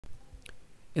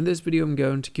In this video, I'm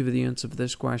going to give you the answer for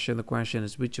this question. The question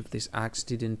is, which of these acts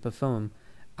didn't perform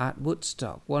at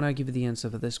Woodstock? When I give you the answer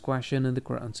for this question, and the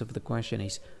correct answer for the question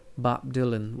is Bob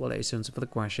Dylan. Well, it's the answer for the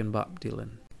question, Bob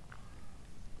Dylan.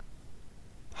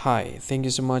 Hi, thank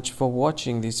you so much for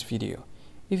watching this video.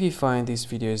 If you find this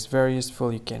video is very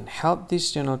useful, you can help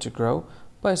this channel to grow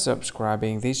by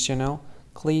subscribing this channel.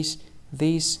 Please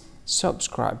this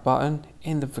subscribe button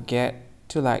and don't forget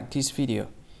to like this video.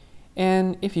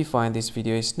 And if you find this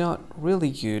video is not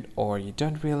really good, or you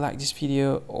don't really like this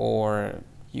video, or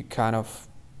you kind of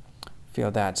feel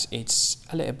that it's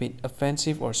a little bit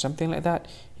offensive or something like that,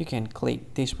 you can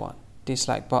click this one,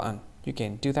 dislike button. You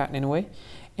can do that anyway.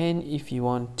 And if you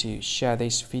want to share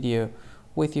this video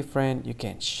with your friend, you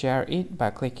can share it by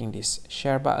clicking this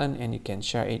share button, and you can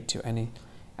share it to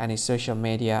any social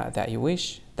media that you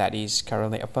wish that is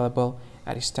currently available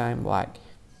at this time, like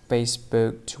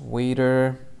Facebook,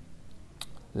 Twitter,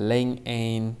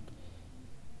 LinkedIn,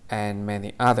 and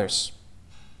many others.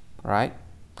 Right?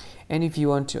 And if you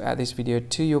want to add this video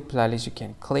to your playlist, you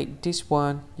can click this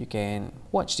one. You can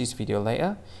watch this video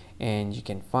later, and you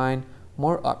can find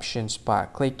more options by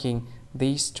clicking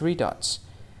these three dots.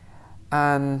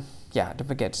 And yeah, don't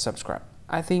forget to subscribe.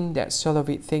 I think that's all of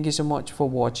it. Thank you so much for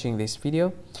watching this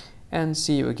video, and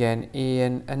see you again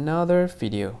in another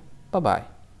video. Bye bye.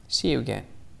 See you again.